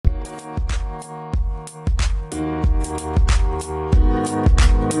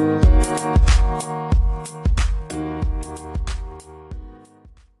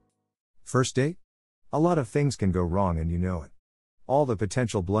First date? A lot of things can go wrong and you know it. All the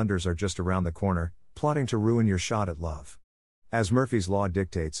potential blunders are just around the corner, plotting to ruin your shot at love. As Murphy's Law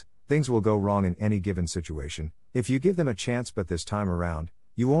dictates, things will go wrong in any given situation, if you give them a chance, but this time around,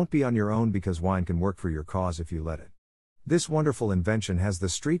 you won't be on your own because wine can work for your cause if you let it. This wonderful invention has the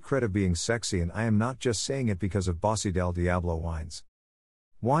street cred of being sexy, and I am not just saying it because of Bossy del Diablo wines.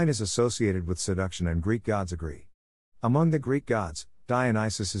 Wine is associated with seduction and Greek gods agree. Among the Greek gods,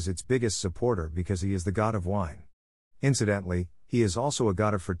 Dionysus is its biggest supporter because he is the god of wine. Incidentally, he is also a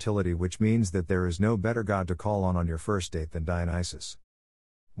god of fertility, which means that there is no better god to call on your first date than Dionysus.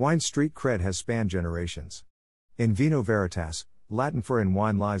 Wine street cred has spanned generations. In vino veritas, Latin for in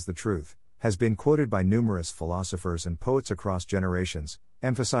wine lies the truth, has been quoted by numerous philosophers and poets across generations,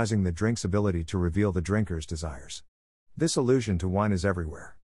 emphasizing the drink's ability to reveal the drinker's desires. This allusion to wine is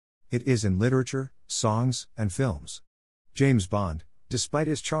everywhere. It is in literature, songs, and films. James Bond, despite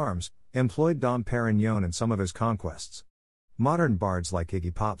his charms, employed Dom Perignon in some of his conquests. Modern bards like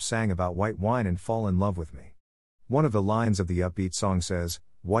Iggy Pop sang about white wine in Fall in Love with Me. One of the lines of the upbeat song says,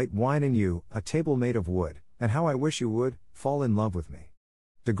 "White wine and you, a table made of wood, and how I wish you would, fall in love with me."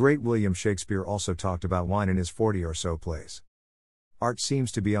 The great William Shakespeare also talked about wine in his 40 or so plays. Art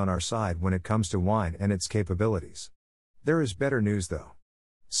seems to be on our side when it comes to wine and its capabilities. There is better news though.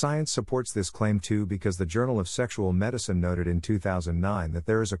 Science supports this claim too, because the Journal of Sexual Medicine noted in 2009 that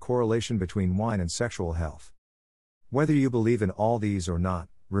there is a correlation between wine and sexual health. Whether you believe in all these or not,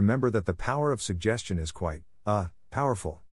 remember that the power of suggestion is quite powerful.